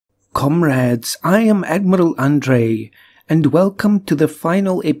comrades, I am Admiral Andre, and welcome to the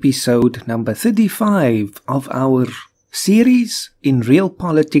final episode number 35 of our series in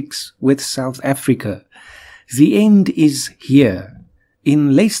Realpolitiks with South Africa. The end is here.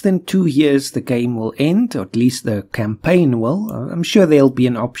 In less than 2 years the game will end, or at least the campaign will. I'm sure there'll be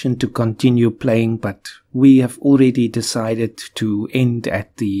an option to continue playing, but we have already decided to end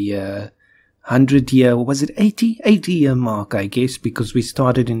at the 100-year, or was it 80-year mark, I guess, because we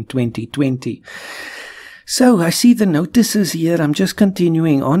started in 2020. So I see the notices here. I'm just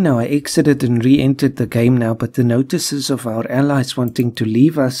continuing on now. I exited and re-entered the game now, but the notices of our allies wanting to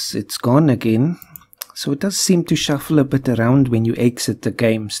leave us, it's gone again. So it does seem to shuffle a bit around when you exit the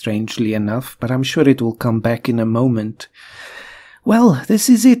game, strangely enough, but I'm sure it will come back in a moment. Well, this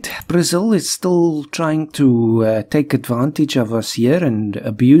is it. Brazil is still trying to take advantage of us here and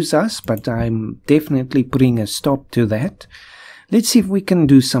abuse us, but I'm definitely putting a stop to that. Let's see if we can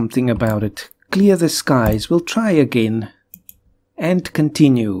do something about it. Clear the skies. We'll try again. And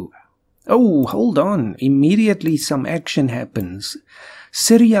continue. Oh, hold on. Immediately some action happens.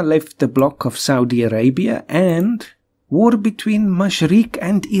 Syria left the bloc of Saudi Arabia and war between Mashriq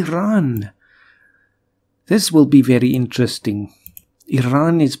and Iran. This will be very interesting.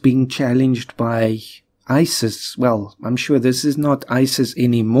 Iran is being challenged by ISIS. Well, I'm sure this is not ISIS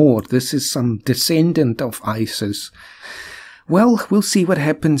anymore. This is some descendant of ISIS. Well, we'll see what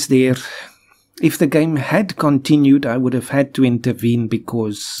happens there. If the game had continued, I would have had to intervene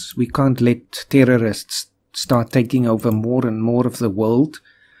because we can't let terrorists start taking over more and more of the world.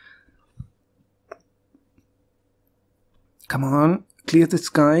 Come on. Clear the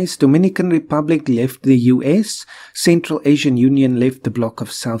skies. Dominican Republic left the US. Central Asian Union left the bloc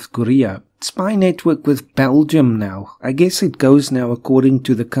of South Korea. Spy network with Belgium now. I guess it goes now according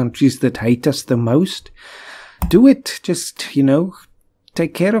to the countries that hate us the most. Do it. Just,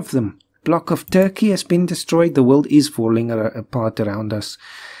 take care of them. Bloc of Turkey has been destroyed. The world is falling apart around us.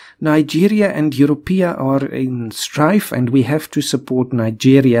 Nigeria and Ethiopia are in strife and we have to support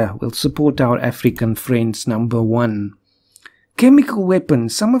Nigeria. We'll support our African friends, number one. Chemical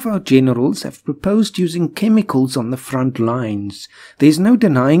weapons. Some of our generals have proposed using chemicals on the front lines. There's no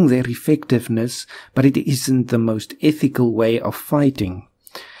denying their effectiveness, but it isn't the most ethical way of fighting.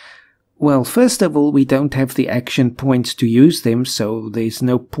 Well, first of all, we don't have the action points to use them, so there's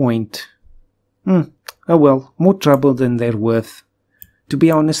no point. Oh well, more trouble than they're worth. To be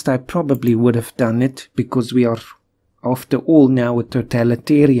honest, I probably would have done it, because we are, after all, now a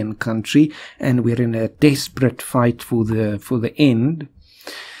totalitarian country, and we're in a desperate fight for the end.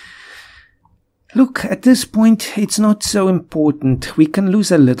 Look, at this point, it's not so important. We can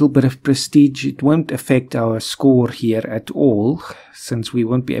lose a little bit of prestige. It won't affect our score here at all, since we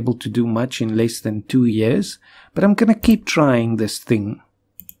won't be able to do much in less than 2 years. But I'm going to keep trying this thing.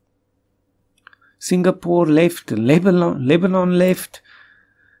 Singapore left, Lebanon left.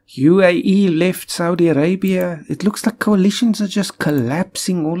 UAE left, Saudi Arabia. It looks like coalitions are just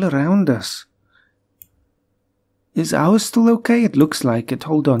collapsing all around us. Is ours still okay? It looks like it.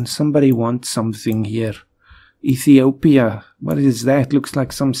 Hold on, somebody wants something here. Ethiopia. What is that? Looks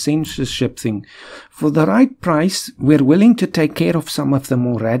like some censorship thing. For the right price, we're willing to take care of some of the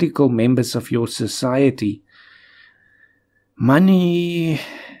more radical members of your society. Money.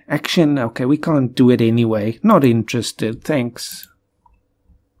 Action. Okay, we can't do it anyway. Not interested. Thanks.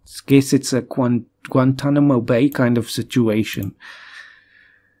 Guess it's a Guantanamo Bay kind of situation.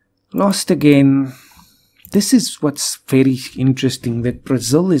 Lost again. This is what's very interesting, that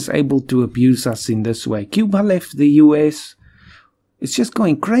Brazil is able to abuse us in this way. Cuba left the US. It's just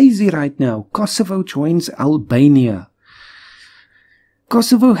going crazy right now. Kosovo joins Albania.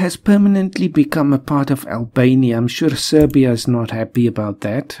 Kosovo has permanently become a part of Albania. I'm sure Serbia is not happy about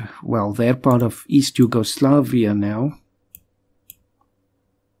that. Well, they're part of East Yugoslavia now.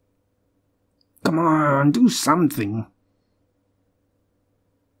 Come on, do something.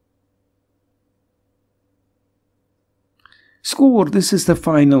 Score, this is the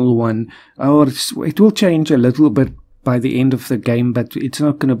final one. It will change a little bit by the end of the game, but it's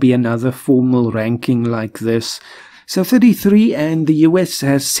not going to be another formal ranking like this. So 33, and the US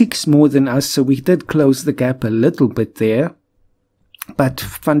has 6 more than us, so we did close the gap a little bit there. But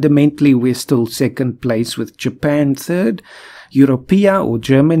fundamentally, we're still second place, with Japan third, Ethiopia or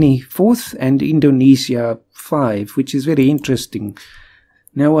Germany fourth, and Indonesia 5, which is very interesting.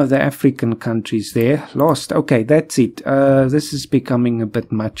 No other African countries there. Lost. Okay, that's it. This is becoming a bit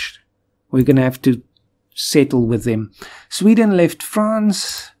much. We're going to have to settle with them. Sweden left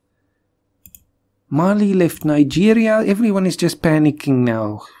France. Mali left Nigeria. Everyone is just panicking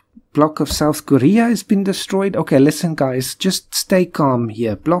now. Bloc of South Korea has been destroyed. Okay, listen guys, just stay calm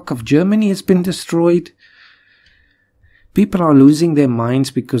here. Bloc of Germany has been destroyed. People are losing their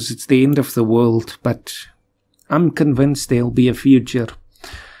minds because it's the end of the world, but I'm convinced there'll be a future.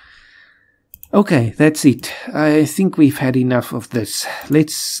 Okay, that's it. I think we've had enough of this.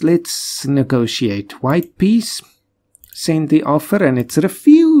 Let's negotiate. White peace. Send the offer and it's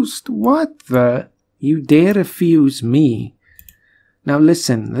refused. What the? You dare refuse me? Now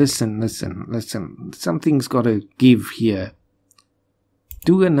listen. Something's got to give here.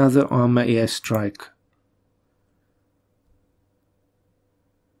 Do another armor airstrike.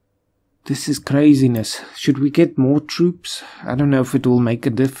 This is craziness. Should we get more troops? I don't know if it will make a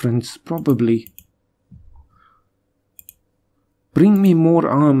difference. Probably. Bring me more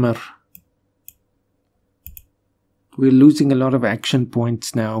armor. We're losing a lot of action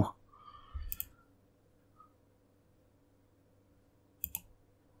points now.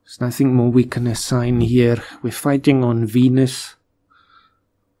 There's nothing more we can assign here. We're fighting on Venus.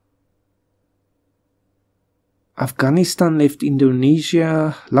 Afghanistan left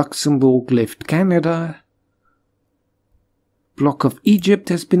Indonesia. Luxembourg left Canada. Bloc of Egypt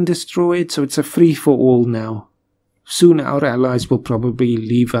has been destroyed, so it's a free-for-all now. Soon our allies will probably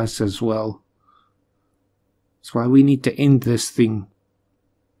leave us as well. That's why we need to end this thing.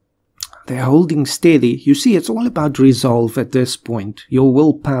 They're holding steady. You see, it's all about resolve at this point. Your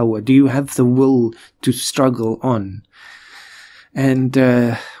willpower. Do you have the will to struggle on? And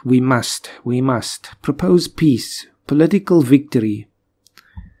we must propose peace, political victory.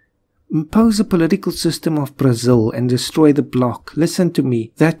 Impose a political system of Brazil and destroy the bloc. Listen to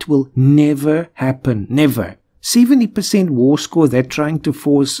me. That will never happen. Never. 70% war score they're trying to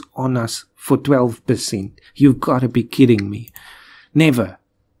force on us for 12%. You've got to be kidding me. Never.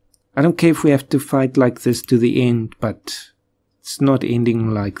 I don't care if we have to fight like this to the end, but it's not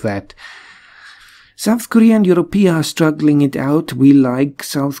ending like that. South Korea and Europe are struggling it out. We like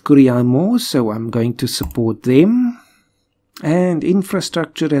South Korea more, so I'm going to support them. And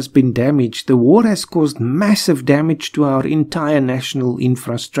infrastructure has been damaged. The war has caused massive damage to our entire national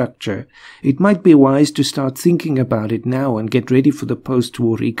infrastructure. It might be wise to start thinking about it now and get ready for the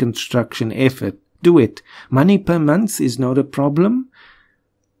post-war reconstruction effort. Do it. Money per month is not a problem.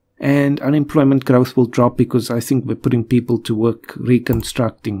 And unemployment growth will drop because I think we're putting people to work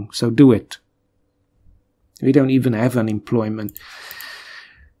reconstructing. So do it. We don't even have unemployment.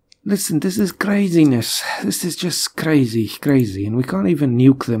 Listen, this is craziness. This is just crazy. And we can't even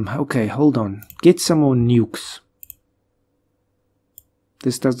nuke them. Okay, hold on. Get some more nukes.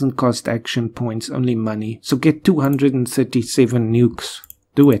 This doesn't cost action points, only money. So get 237 nukes.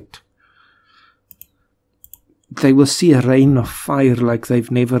 Do it. They will see a rain of fire like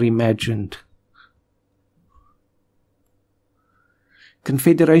they've never imagined.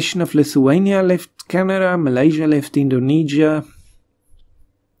 Confederation of Lithuania left Canada. Malaysia left Indonesia.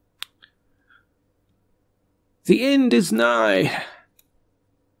 The end is nigh.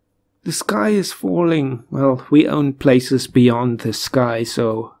 The sky is falling. Well, we own places beyond the sky,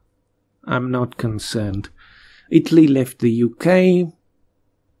 so I'm not concerned. Italy left the UK.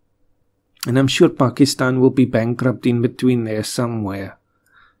 And I'm sure Pakistan will be bankrupt in between there somewhere.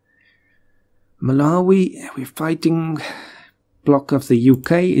 Malawi, we're fighting. Bloc of the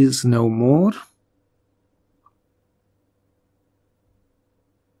UK is no more.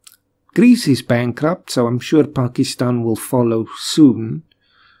 Greece is bankrupt, so I'm sure Pakistan will follow soon.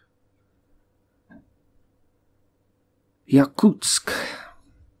 Yakutsk.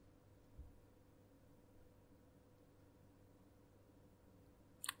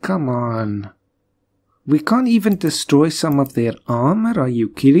 Come on. We can't even destroy some of their armor, are you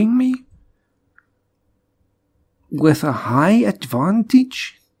kidding me? With a high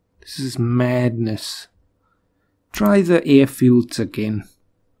advantage? This is madness. Try the airfields again.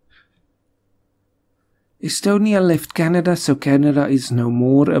 Estonia left Canada, so Canada is no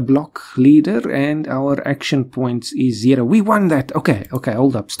more a bloc leader and our action points is 0. We won that! Okay,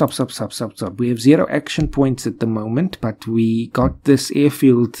 hold up. Stop. We have 0 action points at the moment, but we got this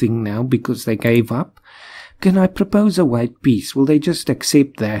airfield thing now because they gave up. Can I propose a white peace? Will they just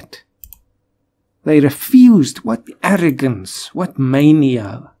accept that? They refused. What arrogance. What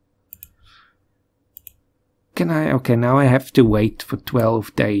mania. Can I? Okay, now I have to wait for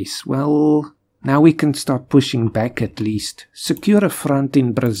 12 days. Well, now we can start pushing back at least. Secure a front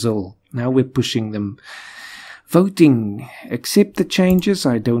in Brazil. Now we're pushing them. Voting. Accept the changes.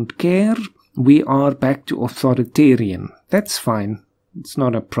 I don't care. We are back to authoritarian. That's fine. It's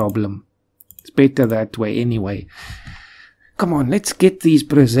not a problem. It's better that way anyway. Come on, let's get these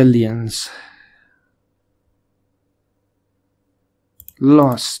Brazilians.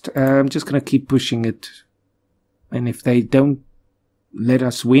 Lost. I'm just going to keep pushing it. And if they don't let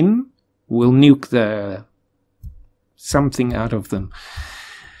us win, we'll nuke something out of them.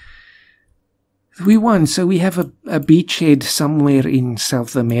 We won, so we have a beachhead somewhere in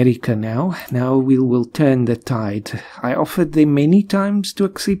South America now. Now we will turn the tide. I offered them many times to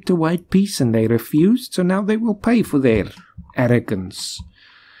accept a white peace and they refused, so now they will pay for their arrogance.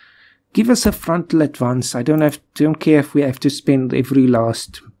 Give us a frontal advance. I don't care if we have to spend every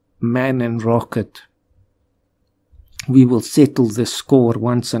last man and rocket. We will settle the score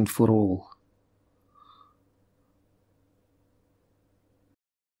once and for all.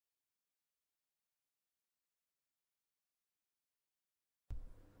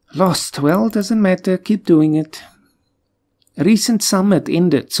 Lost. Well, doesn't matter. Keep doing it. A recent summit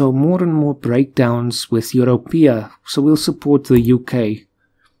ended, so more and more breakdowns with Europea, so we'll support the UK.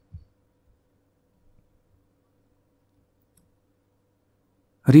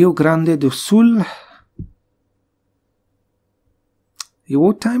 Rio Grande do Sul.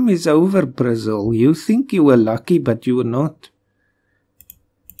 Your time is over, Brazil. You think you were lucky, but you were not.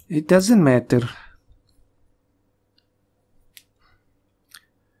 It doesn't matter.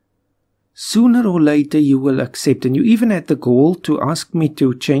 Sooner or later you will accept, and you even had the gall to ask me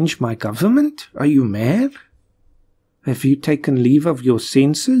to change my government? Are you mad? Have you taken leave of your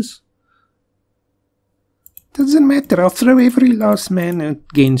senses? Doesn't matter, I'll throw every last man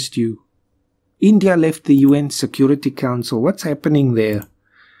against you. India left the UN Security Council. What's happening there?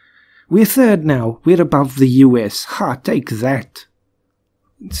 We're third now. We're above the US. Ha, take that.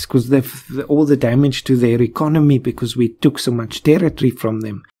 It's because they've all the damage to their economy because we took so much territory from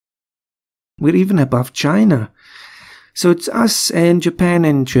them. We're even above China. So it's us and Japan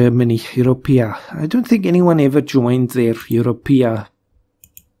and Germany, Europea. I don't think anyone ever joined their Europea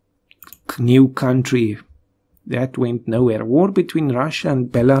new country. That went nowhere. War between Russia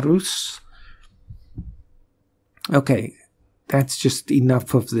and Belarus. Okay, that's just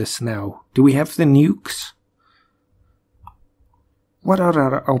enough of this now. Do we have the nukes? What are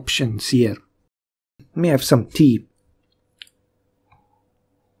our options here? Let me have some tea.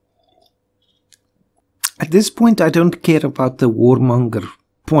 At this point, I don't care about the warmonger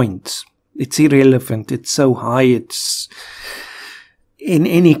points. It's irrelevant. It's so high. In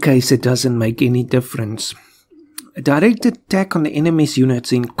any case, it doesn't make any difference. A direct attack on the enemy's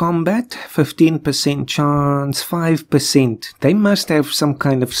units in combat, 15% chance, 5%. They must have some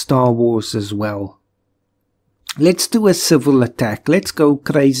kind of Star Wars as well. Let's do a civil attack. Let's go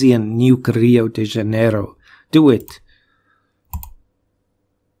crazy and nuke Rio de Janeiro. Do it.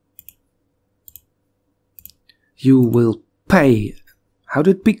 You will pay. How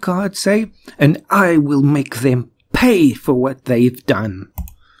did Picard say? And I will make them pay for what they've done.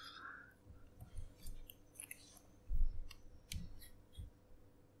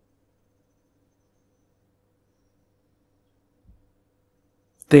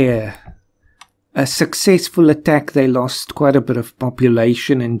 There. A successful attack. They lost quite a bit of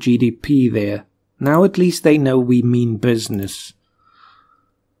population and GDP there. Now at least they know we mean business.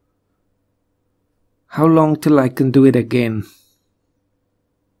 How long till I can do it again?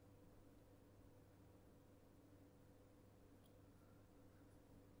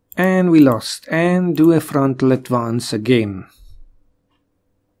 And we lost. And do a frontal advance again.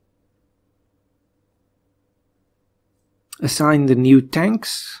 Assign the new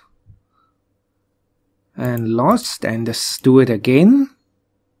tanks. And lost. And just do it again.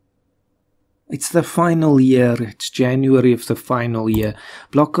 It's the final year. It's January of the final year.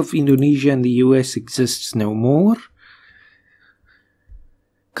 Bloc of Indonesia and the US exists no more.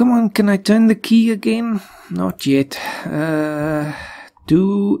 Come on, can I turn the key again? Not yet.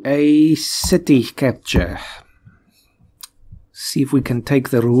 Do a city capture. See if we can take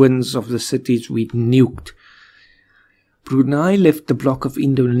the ruins of the cities we nuked. Brunei left the bloc of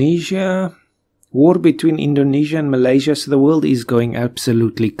Indonesia. War between Indonesia and Malaysia, so the world is going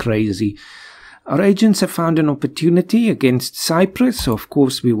absolutely crazy. Our agents have found an opportunity against Cyprus, so of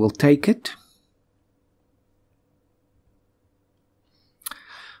course we will take it.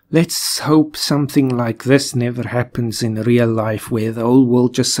 Let's hope something like this never happens in real life, where the whole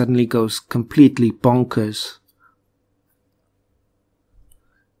world just suddenly goes completely bonkers.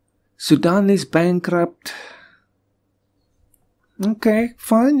 Sudan is bankrupt. Okay,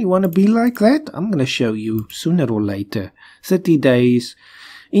 fine, you want to be like that? I'm going to show you sooner or later. 30 days.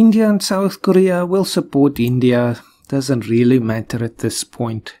 India and South Korea will support India. Doesn't really matter at this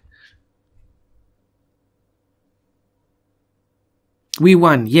point. We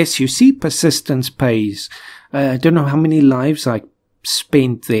won. Yes, you see, persistence pays. I don't know how many lives I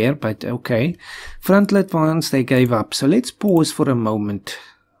spent there, but okay. Frontal advance, they gave up. So let's pause for a moment.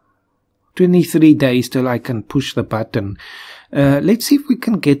 23 days till I can push the button. Let's see if we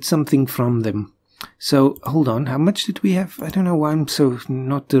can get something from them. So, hold on. How much did we have? I don't know why I'm so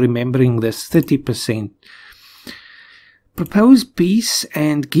not remembering this. 30%. Propose peace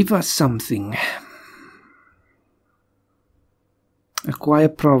and give us something. Acquire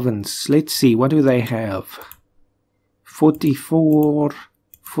province. Let's see. What do they have? 44,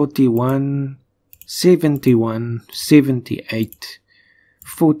 41, 71, 78,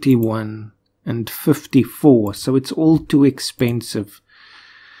 41, and 54. So it's all too expensive.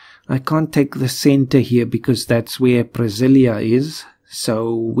 I can't take the center here because that's where Brasilia is.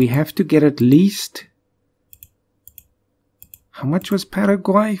 So we have to get at least... How much was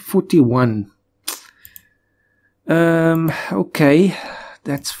Paraguay? 41. Okay,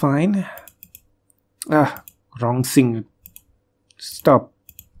 that's fine. Wrong thing. Stop.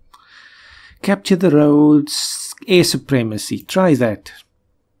 Capture the roads. Air supremacy. Try that.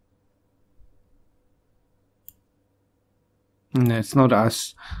 No, it's not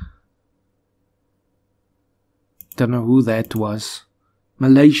us. Don't know who that was.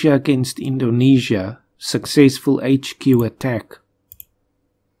 Malaysia against Indonesia. Successful HQ attack.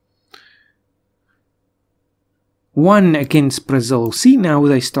 1 against Brazil. See, now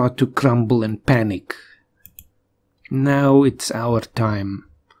they start to crumble and panic. Now it's our time.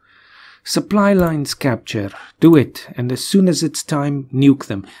 Supply lines capture. Do it. And as soon as it's time, nuke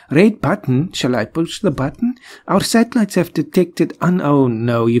them. Red button. Shall I push the button? Our satellites have detected oh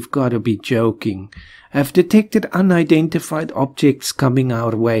no, you've got to be joking. Have detected unidentified objects coming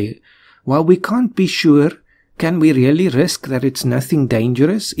our way. While we can't be sure, can we really risk that it's nothing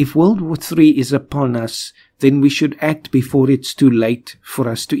dangerous? If World War III is upon us, then we should act before it's too late for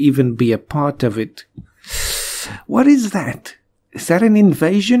us to even be a part of it. What is that? Is that an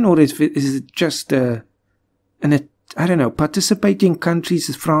invasion, or is it just I don't know, participating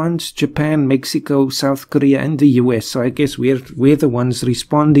countries, France, Japan, Mexico, South Korea, and the US. So I guess we're the ones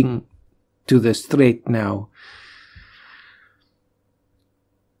responding to this threat now.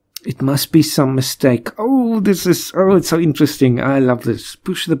 It must be some mistake. Oh, it's so interesting. I love this.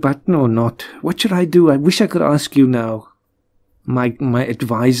 Push the button or not? What should I do? I wish I could ask you now. My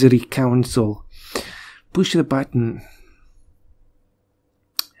advisory council. Push the button.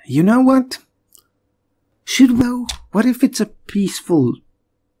 You know what? Should we go? What if it's a peaceful...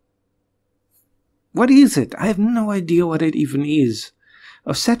 What is it? I have no idea what it even is.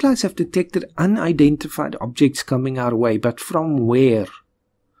 Our satellites have detected unidentified objects coming our way, but from where?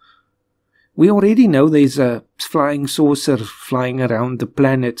 We already know there's a flying saucer flying around the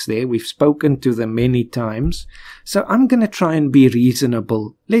planets there. We've spoken to them many times. So I'm going to try and be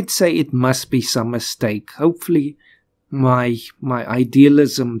reasonable. Let's say it must be some mistake. Hopefully my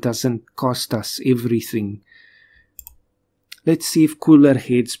idealism doesn't cost us everything. Let's see if cooler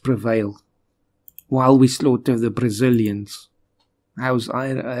heads prevail while we slaughter the Brazilians.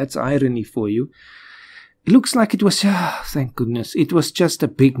 That's irony for you. It looks like it was, thank goodness, it was just a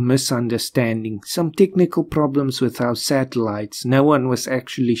big misunderstanding. Some technical problems with our satellites. No one was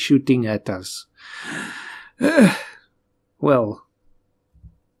actually shooting at us. Well,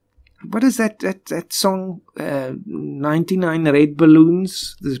 what is that song? 99 Red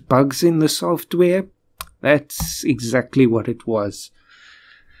Balloons? There's bugs in the software? That's exactly what it was.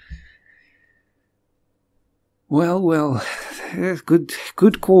 Well,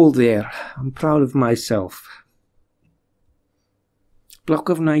 good call there. I'm proud of myself. Block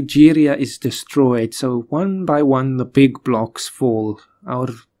of Nigeria is destroyed, so one by one the big blocks fall. Our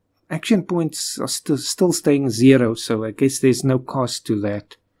action points are still staying 0, so I guess there's no cost to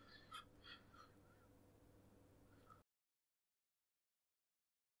that.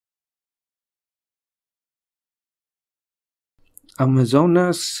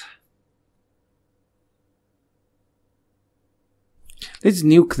 Amazonas. Let's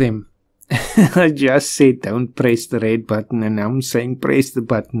nuke them. I just said don't press the red button, and now I'm saying press the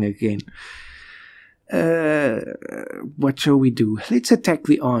button again. What shall we do? Let's attack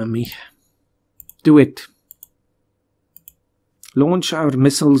the army. Do it. Launch our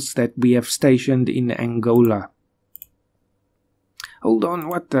missiles that we have stationed in Angola. Hold on,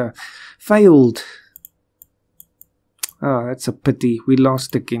 what the... Failed. Oh, that's a pity. We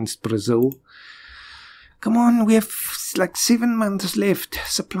lost against Brazil. Come on, we have like 7 months left.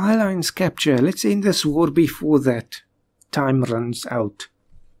 Supply lines capture. Let's end this war before that time runs out.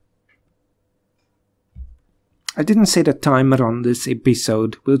 I didn't set a timer on this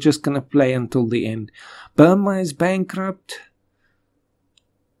episode. We're just gonna play until the end. Burma is bankrupt.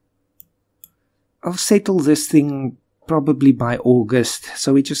 I'll settle this thing probably by August,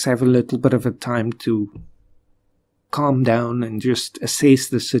 so we just have a little bit of a time to calm down and just assess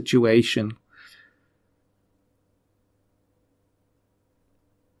the situation.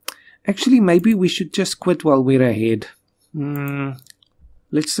 Actually, maybe we should just quit while we're ahead.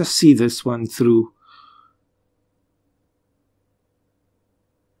 Let's just see this one through.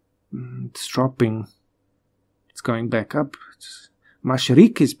 It's dropping. It's going back up.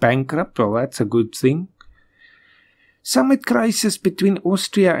 Mashrik is bankrupt. Well, that's a good thing. Summit crisis between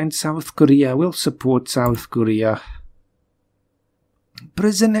Austria and South Korea. We'll support South Korea.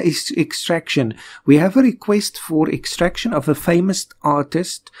 Prisoner extraction. We have a request for extraction of a famous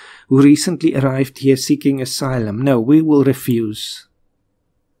artist who recently arrived here seeking asylum. No, we will refuse.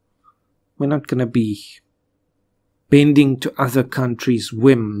 We're not going to be bending to other countries'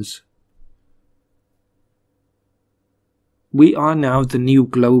 whims. We are now the new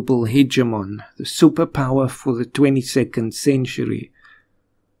global hegemon, the superpower for the 22nd century.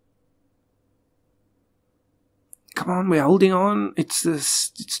 Come on, we're holding on. It's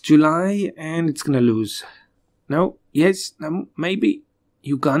July and it's going to lose. No, yes, no, maybe.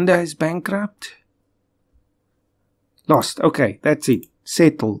 Uganda is bankrupt. Lost. Okay, that's it.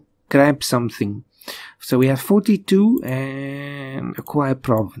 Settle. Grab something. So we have 42 and acquire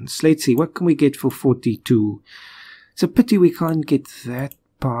province. Let's see, what can we get for 42? It's a pity we can't get that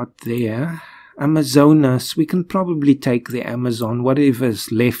part there. Amazonas, we can probably take the Amazon,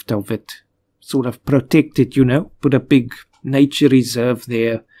 whatever's left of it. Sort of protect it, you know. Put a big nature reserve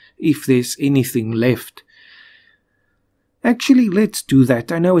there if there's anything left. Actually, let's do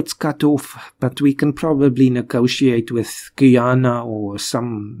that. I know it's cut off, but we can probably negotiate with Guyana or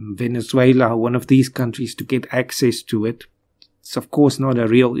some Venezuela or one of these countries to get access to it. It's of course not a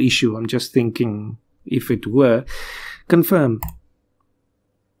real issue. I'm just thinking if it were. Confirm.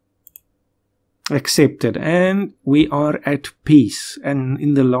 Accepted. And we are at peace and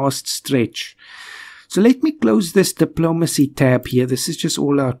in the last stretch. So let me close this diplomacy tab here. This is just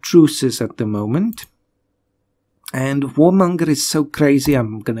all our truces at the moment. And Warmonger is so crazy,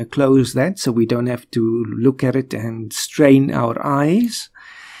 I'm going to close that so we don't have to look at it and strain our eyes.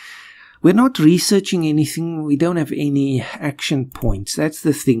 We're not researching anything. We don't have any action points. That's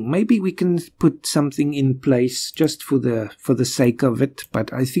the thing. Maybe we can put something in place just for the sake of it.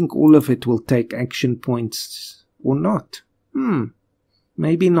 But I think all of it will take action points or not.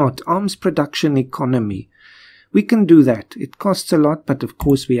 Maybe not. Arms production economy. We can do that. It costs a lot, but of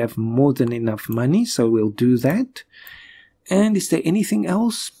course we have more than enough money, so we'll do that. And is there anything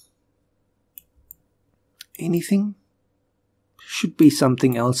else? Anything? Should be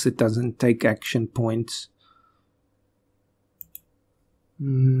something else that doesn't take action points.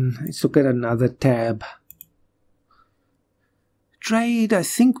 Let's look at another tab. Trade, I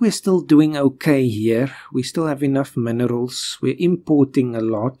think we're still doing okay here. We still have enough minerals. We're importing a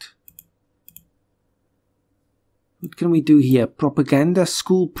lot. What can we do here? Propaganda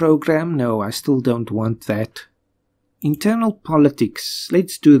school program? No, I still don't want that. Internal politics.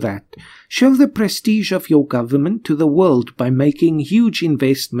 Let's do that. Show the prestige of your government to the world by making huge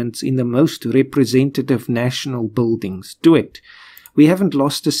investments in the most representative national buildings. Do it. We haven't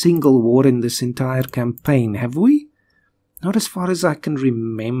lost a single war in this entire campaign, have we? Not as far as I can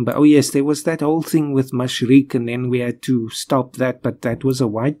remember. Oh yes, there was that whole thing with Mashrik and then we had to stop that, but that was a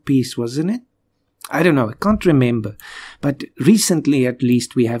white peace, wasn't it? I don't know, I can't remember. But recently at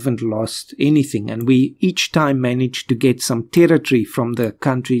least we haven't lost anything and we each time managed to get some territory from the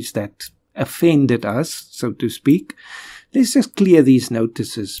countries that offended us, so to speak. Let's just clear these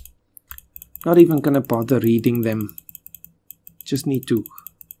notices. Not even going to bother reading them. Just need to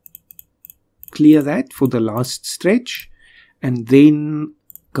clear that for the last stretch and then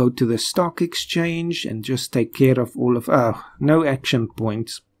go to the stock exchange and just take care of all of no action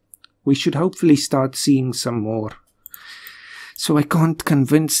points. We should hopefully start seeing some more. So I can't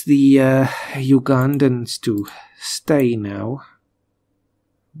convince the Ugandans to stay now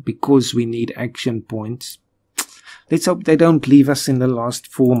because we need action points. Let's hope they don't leave us in the last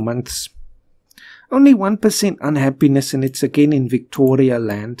 4 months. Only 1% unhappiness and it's again in Victoria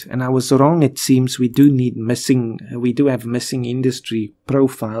land. And I was wrong, it seems. We do have missing industry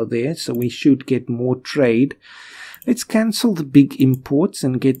profile there, so we should get more trade. Let's cancel the big imports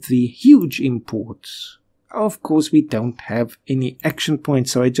and get the huge imports. Of course, we don't have any action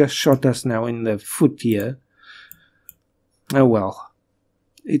points, so I just shot us now in the foot here. Oh well,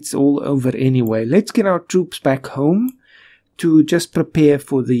 it's all over anyway. Let's get our troops back home to just prepare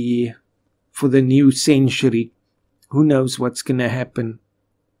for the new century. Who knows what's going to happen?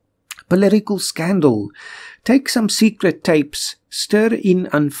 Political scandal. Take some secret tapes Stir in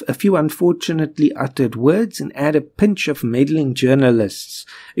a few unfortunately uttered words and add a pinch of meddling journalists.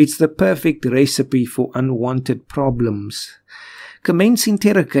 It's the perfect recipe for unwanted problems. Commence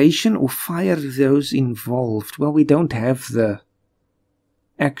interrogation or fire those involved. Well, we don't have the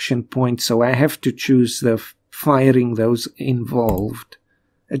action point, so I have to choose the firing those involved.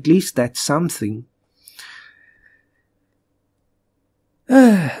 At least that's something.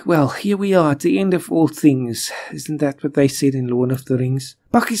 Well, here we are at the end of all things. Isn't that what they said in Lord of the Rings?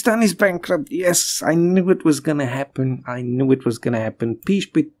 Pakistan is bankrupt. Yes, I knew it was going to happen. I knew it was going to happen. Peace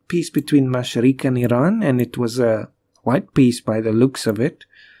between Mashriq and Iran, and it was a white peace by the looks of it.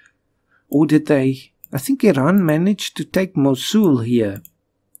 Or did they? I think Iran managed to take Mosul here.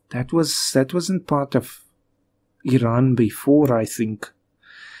 That wasn't part of Iran before, I think.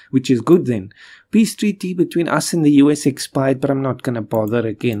 Which is good then. Peace treaty between us and the US expired, but I'm not going to bother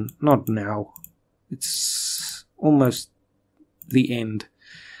again. Not now. It's almost the end.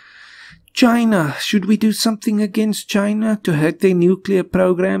 China. Should we do something against China to hurt their nuclear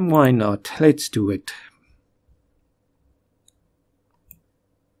program? Why not? Let's do it.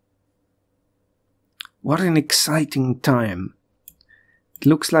 What an exciting time. It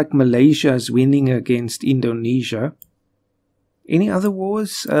looks like Malaysia is winning against Indonesia. Any other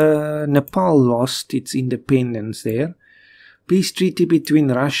wars? Nepal lost its independence there. Peace treaty between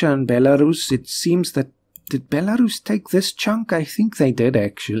Russia and Belarus. It seems that... Did Belarus take this chunk? I think they did,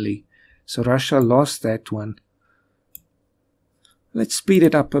 actually. So Russia lost that one. Let's speed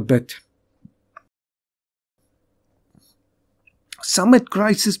it up a bit. Summit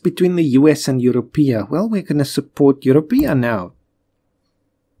crisis between the US and Europea. Well, we're going to support Europea now.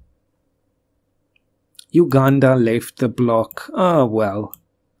 Uganda left the bloc. Oh, well.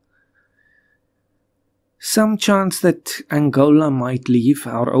 Some chance that Angola might leave,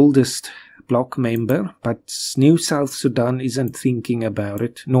 our oldest bloc member, but New South Sudan isn't thinking about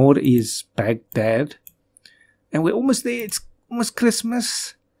it, nor is Baghdad. And we're almost there. It's almost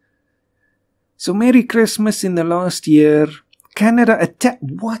Christmas. So Merry Christmas in the last year. Canada attack.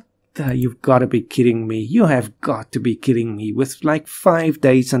 What the? You've got to be kidding me. You have got to be kidding me. With like 5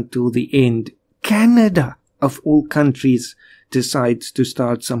 days until the end. Canada, of all countries, decides to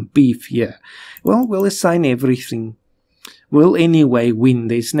start some beef here. Well, we'll assign everything. We'll anyway win,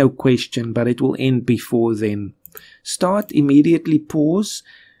 there's no question, but it will end before then. Start, immediately pause.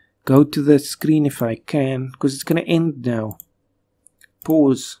 Go to the screen if I can, because it's going to end now.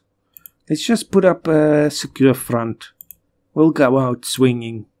 Pause. Let's just put up a secure front. We'll go out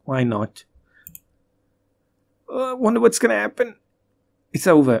swinging. Why not? I wonder what's going to happen. It's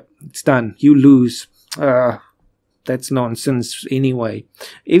over. It's done. You lose. That's nonsense anyway.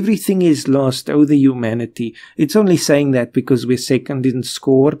 Everything is lost. Oh, the humanity. It's only saying that because we're second in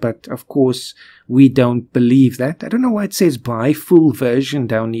score, but of course we don't believe that. I don't know why it says buy full version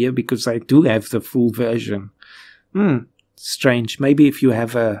down here, because I do have the full version. Strange. Maybe if you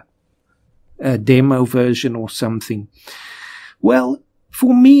have a demo version or something. Well,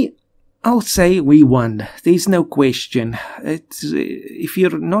 for me, I'll say we won. There's no question. If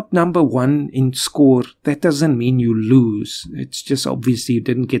you're not number one in score, that doesn't mean you lose. It's just obviously you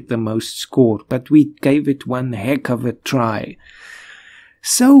didn't get the most score. But we gave it one heck of a try.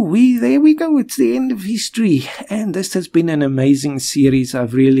 So there we go. It's the end of history. And this has been an amazing series.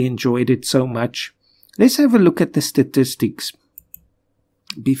 I've really enjoyed it so much. Let's have a look at the statistics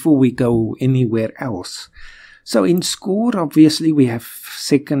before we go anywhere else. So in score, obviously, we have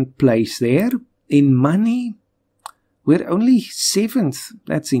second place there. In money, we're only 7th.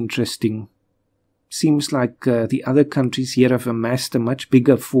 That's interesting. Seems like the other countries here have amassed a much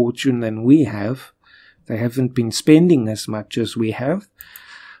bigger fortune than we have. They haven't been spending as much as we have.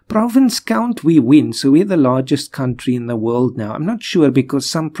 Province count, we win. So we're the largest country in the world now. I'm not sure, because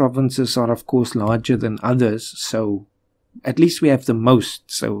some provinces are, of course, larger than others. So at least we have the most.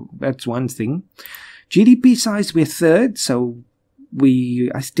 So that's one thing. GDP size, we're 3rd, so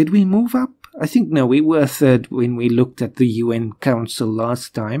did we move up? I think no, we were 3rd when we looked at the UN Council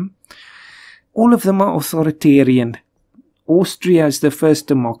last time. All of them are authoritarian. Austria is the first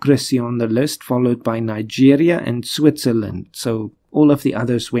democracy on the list, followed by Nigeria and Switzerland. So all of the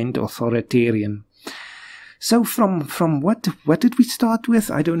others went authoritarian. So from what did we start with?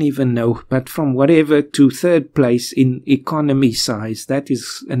 I don't even know. But from whatever to 3rd place in economy size, that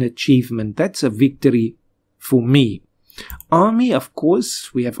is an achievement. That's a victory for me. Army, of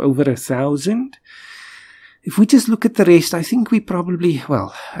course, we have over 1,000. If we just look at the rest, I think we probably,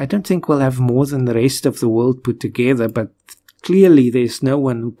 well, I don't think we'll have more than the rest of the world put together, but clearly there's no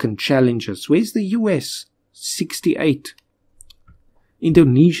one who can challenge us. Where's the US? 68.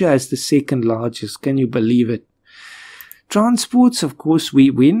 Indonesia is the 2nd largest. Can you believe it? Transports, of course, we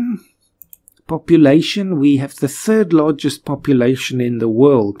win. Population, we have the third largest population in the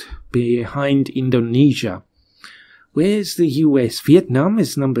world, behind Indonesia. Where's the US? Vietnam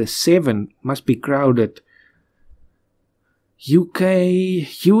is number 7, must be crowded.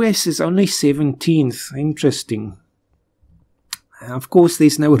 US is only 17th, interesting. Of course,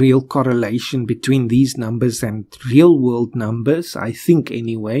 there's no real correlation between these numbers and real world numbers, I think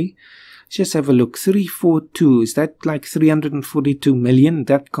anyway. Let's just have a look. 342, is that like 342 million?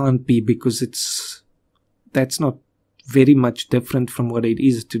 That can't be, because that's not very much different from what it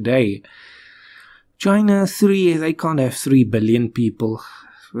is today. China, 3, they can't have 3 billion people.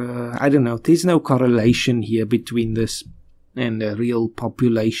 I don't know, there's no correlation here between this and a real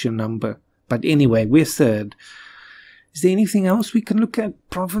population number. But anyway, we're third. Is there anything else we can look at?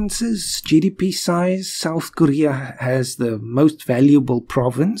 Provinces, GDP size. South Korea has the most valuable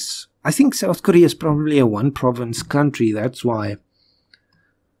province. I think South Korea is probably a one-province country, that's why.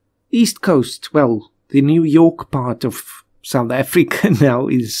 East Coast, well, the New York part of South Africa now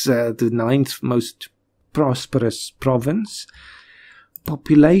is the 9th most prosperous province.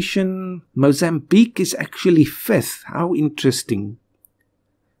 Population, Mozambique is actually 5th. How interesting.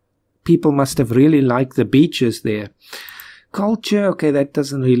 People must have really liked the beaches there. Culture, okay, that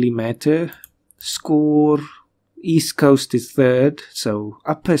doesn't really matter. Score, East Coast is 3rd. So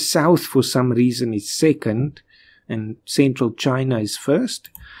Upper South for some reason is 2nd. And Central China is 1st.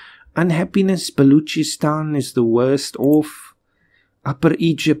 Unhappiness, Baluchistan is the worst off. Upper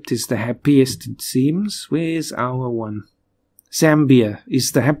Egypt is the happiest, it seems. Where's our one? Zambia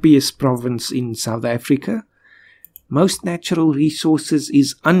is the happiest province in South Africa. Most natural resources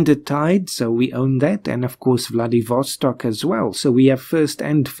is under tide, so we own that. And of course Vladivostok as well. So we have 1st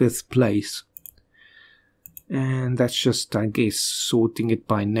and 5th place. And that's just, I guess, sorting it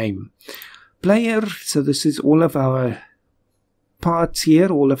by name. Player, so this is all of our parts here,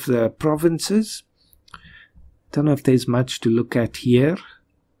 all of the provinces. Don't know if there's much to look at here.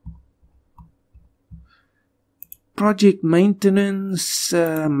 Project maintenance,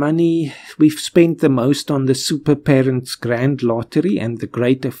 money, we've spent the most on the Super Parents Grand Lottery and the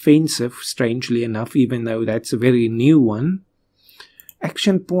Great Offensive, strangely enough, even though that's a very new one.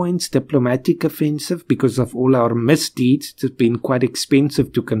 Action points, diplomatic offensive, because of all our misdeeds. It's been quite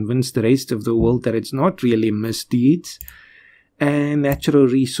expensive to convince the rest of the world that it's not really misdeeds. And natural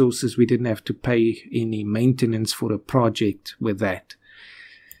resources, we didn't have to pay any maintenance for a project with that.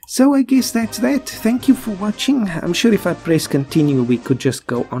 So I guess that's that. Thank you for watching. I'm sure if I press continue, we could just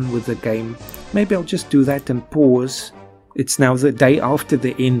go on with the game. Maybe I'll just do that and pause. It's now the day after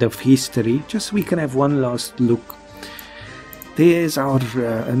the end of history, just so we can have one last look. There's our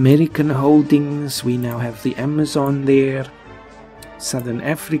American holdings. We now have the Amazon there. Southern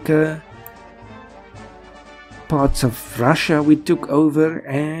Africa. Parts of Russia we took over.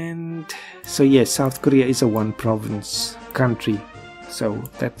 And so yes, South Korea is a one-province country. So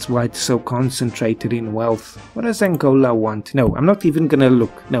that's why it's so concentrated in wealth. What does Angola want? No, I'm not even gonna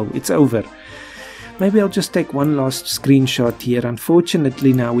look. No, it's over. Maybe I'll just take one last screenshot here.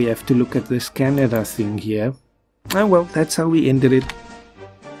 Unfortunately, now we have to look at this Canada thing here. Oh well, that's how we ended it.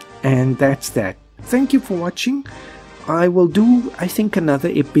 And that's that. Thank you for watching. I will do, I think,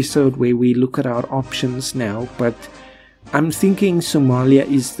 another episode where we look at our options now, but I'm thinking Somalia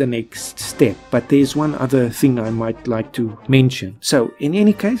is the next step, but there's one other thing I might like to mention. So, in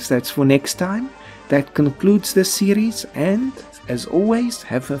any case, that's for next time. That concludes this series, and as always,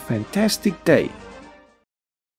 have a fantastic day.